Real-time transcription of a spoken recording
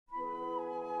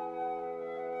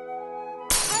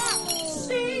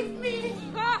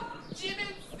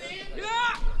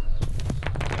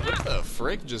What the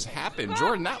frick just happened,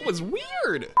 Jordan? That was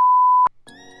weird.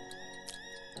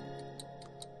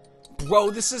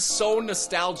 Bro, this is so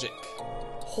nostalgic.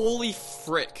 Holy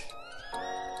frick.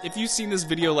 If you've seen this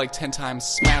video like 10 times,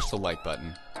 smash the like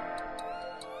button.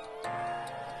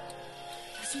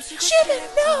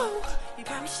 Shouldn't know.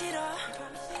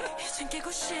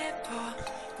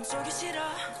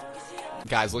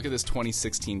 Guys, look at this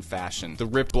 2016 fashion. The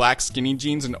ripped black skinny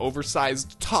jeans and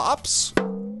oversized tops.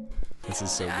 This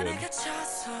is so good.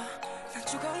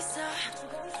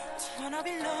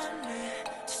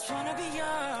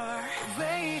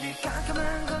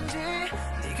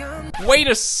 Wait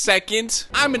a second.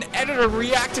 I'm an editor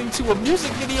reacting to a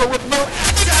music video with no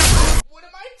accent. What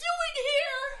am I doing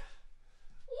here?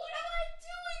 What am I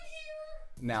doing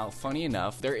here? Now, funny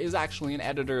enough, there is actually an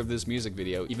editor of this music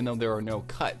video, even though there are no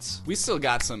cuts. We still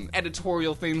got some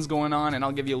editorial things going on, and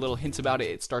I'll give you a little hint about it.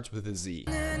 It starts with a Z.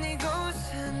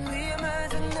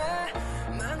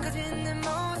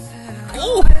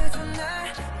 Oh!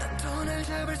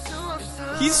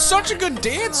 He's such a good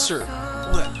dancer.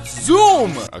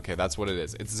 Zoom! Okay, that's what it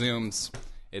is. It zooms.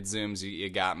 It zooms. You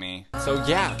got me. So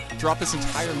yeah, throughout this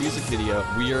entire music video,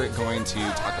 we are going to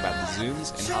talk about the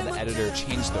zooms and how the editor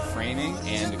changed the framing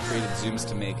and created zooms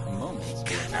to make moments.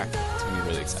 Okay? It's gonna be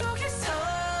really exciting.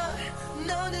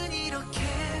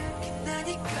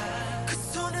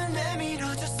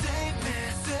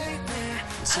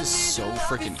 This is so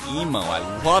freaking emo.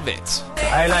 I love it.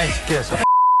 I like this.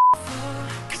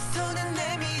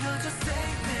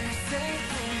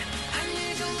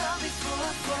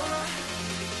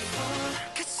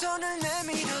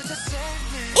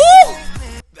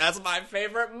 That's my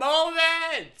favorite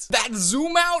moment! That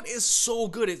zoom out is so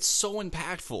good, it's so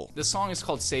impactful. This song is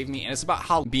called Save Me, and it's about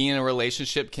how being in a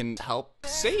relationship can help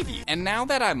save you. And now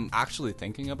that I'm actually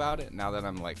thinking about it, now that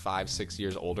I'm like 5-6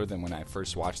 years older than when I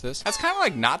first watched this, that's kind of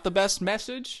like not the best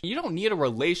message. You don't need a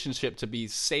relationship to be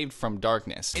saved from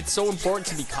darkness. It's so important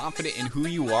to be confident in who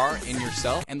you are, in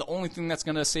yourself, and the only thing that's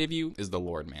gonna save you is the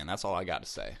Lord, man. That's all I gotta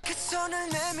say.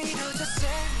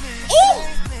 Ooh!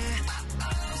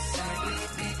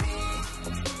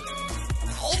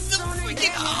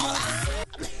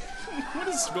 What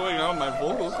is going on with my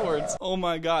vocal cords? Oh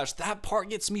my gosh, that part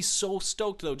gets me so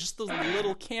stoked though. Just those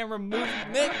little camera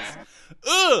movements.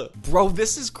 Ugh! Bro,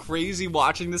 this is crazy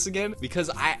watching this again because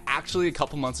I actually a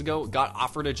couple months ago got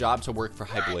offered a job to work for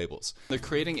Hype Labels. They're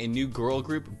creating a new girl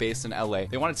group based in LA.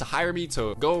 They wanted to hire me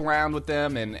to go around with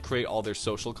them and create all their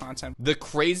social content. The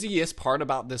craziest part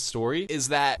about this story is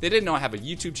that they didn't know I have a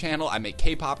YouTube channel. I make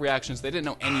K-pop reactions. They didn't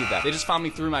know any of that. They just found me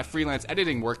through my freelance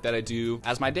editing work that I do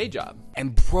as my day job.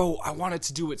 And bro, I wanted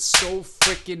to do it so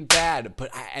freaking bad,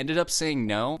 but I ended up saying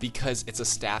no because it's a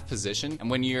staff position. And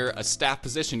when you're a staff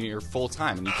position, you're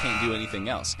full-time and you can't do anything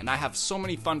else. And I have so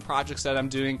many fun projects that I'm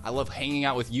doing. I love hanging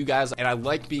out with you guys, and I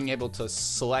like being able to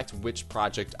select which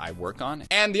project I work on.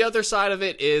 And the other side of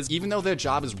it is, even though their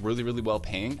job is really, really well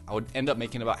paying, I would end up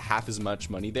making about half as much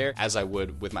money there as I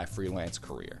would with my freelance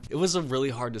career. It was a really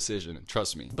hard decision,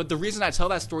 trust me. But the reason I tell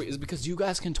that story is because you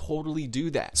guys can totally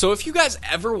do that. So if you guys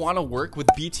ever want to work with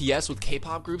BTS, with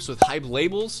K-pop groups, with Hype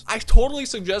Labels, I totally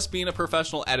suggest being a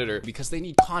professional editor because they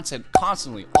need content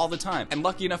constantly, all the time. And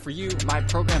lucky enough for you, my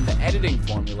program, The Editing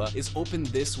Formula, is open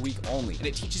this week only. And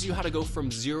it teaches you how to go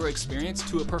from zero experience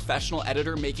to a professional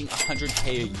editor making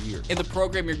 $100K a year. In the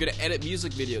program, you're gonna edit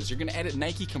music videos, you're gonna edit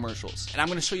Nike commercials, and I'm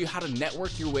gonna show you how to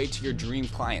network your way to your dream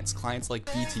clients like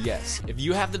BTS. If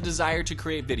you have the desire to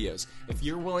create videos, if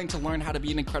you're willing to learn how to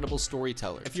be an incredible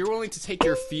storyteller, if you're willing to take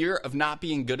your fear of not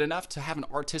being good enough to have an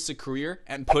artistic career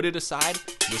and put it aside,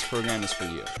 this program is for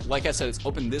you. Like I said, it's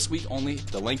open this week only.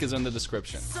 The link is in the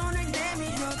description.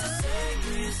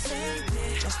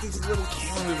 Just these little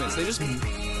camera movements, they just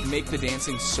make the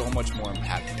dancing so much more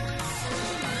impactful.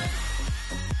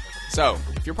 So,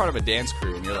 if you're part of a dance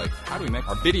crew and you're like, how do we make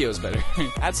our videos better?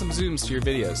 Add some zooms to your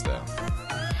videos though.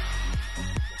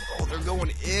 Oh, they're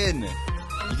going in.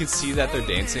 You can see that their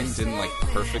dancing didn't like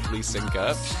perfectly sync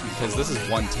up because this is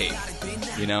one take,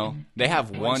 you know? They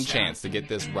have one chance to get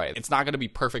this right. It's not gonna be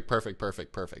perfect.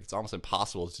 It's almost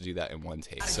impossible to do that in one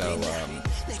take. So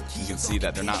you can see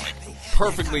that they're not like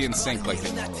perfectly in sync like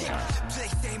they normally are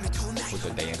with the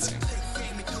dancing.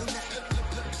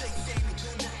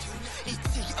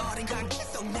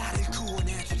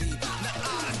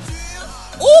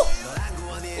 Ooh!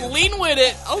 Lean with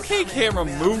it! Okay, camera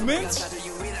movement.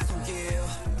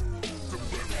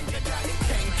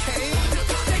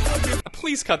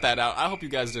 Please cut that out. I hope you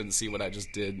guys didn't see what I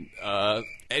just did.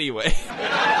 Anyway.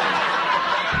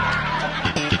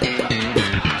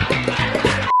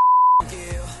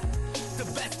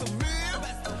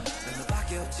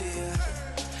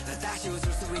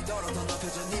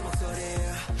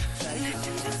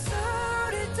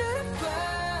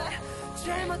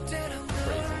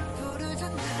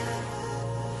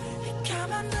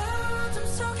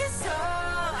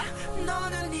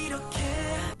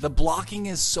 The blocking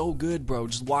is so good, bro.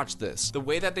 Just watch this. The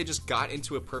way that they just got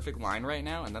into a perfect line right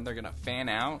now, and then they're gonna fan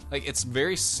out. Like, it's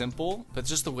very simple, but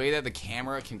just the way that the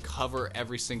camera can cover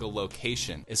every single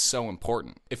location is so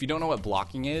important. If you don't know what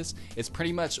blocking is, it's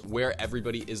pretty much where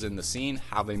everybody is in the scene,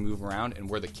 how they move around, and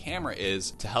where the camera is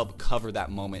to help cover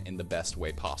that moment in the best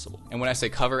way possible. And when I say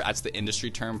cover, that's the industry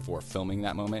term for filming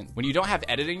that moment. When you don't have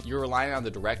editing, you're relying on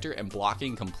the director and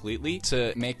blocking completely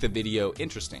to make the video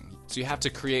interesting. So you have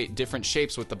to create different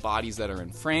shapes with the bodies that are in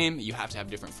frame. You have to have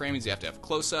different framings. You have to have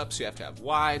close-ups. You have to have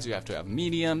wides. You have to have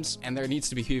mediums. And there needs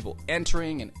to be people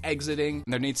entering and exiting.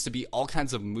 And there needs to be all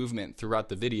kinds of movement throughout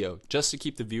the video just to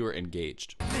keep the viewer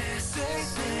engaged. There's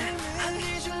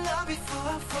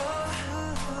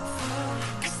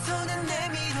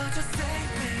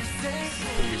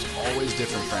always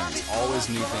different frames. Always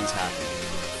new things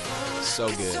happening. So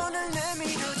good.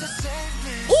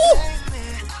 Ooh!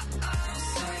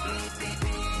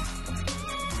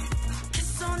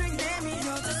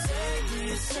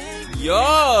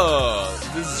 Yo,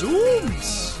 the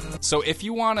zooms. So if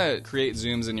you want to create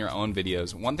zooms in your own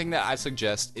videos, one thing that I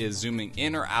suggest is zooming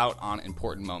in or out on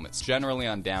important moments, generally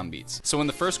on downbeats. So in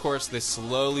the first course, they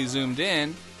slowly zoomed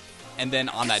in, and then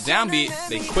on that downbeat,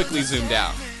 they quickly zoomed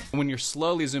out. When you're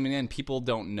slowly zooming in, people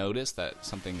don't notice that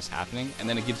something is happening, and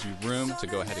then it gives you room to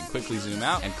go ahead and quickly zoom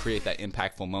out and create that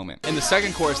impactful moment. In the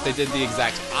second course, they did the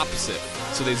exact opposite.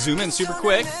 So they zoom in super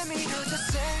quick,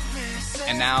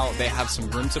 and now they have some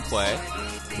room to play,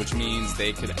 which means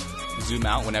they could zoom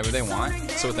out whenever they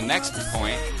want. So at the next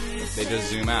point, they just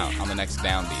zoom out on the next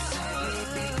downbeat.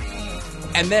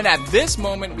 And then at this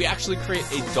moment, we actually create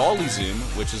a dolly zoom,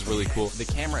 which is really cool. The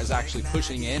camera is actually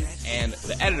pushing in, and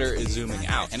the editor is zooming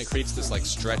out, and it creates this like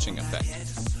stretching effect.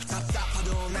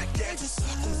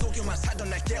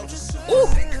 Ooh.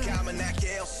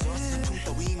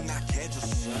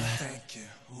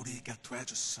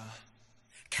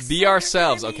 Be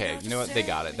ourselves. Okay, you know what? They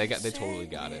got it. They totally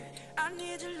got it.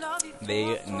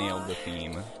 They nailed the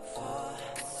theme.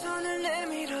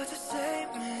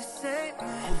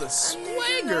 Oh, the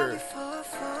swagger!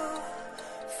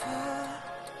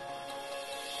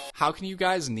 How can you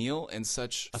guys kneel in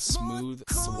such a smooth,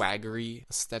 swaggery,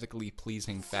 aesthetically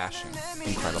pleasing fashion?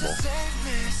 Incredible.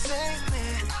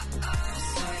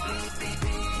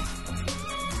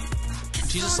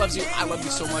 Jesus loves you. I love you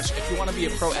so much. If you want to be a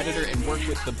pro editor and work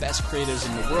with the best creatives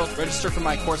in the world, register for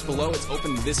my course below. It's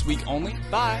open this week only.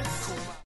 Bye.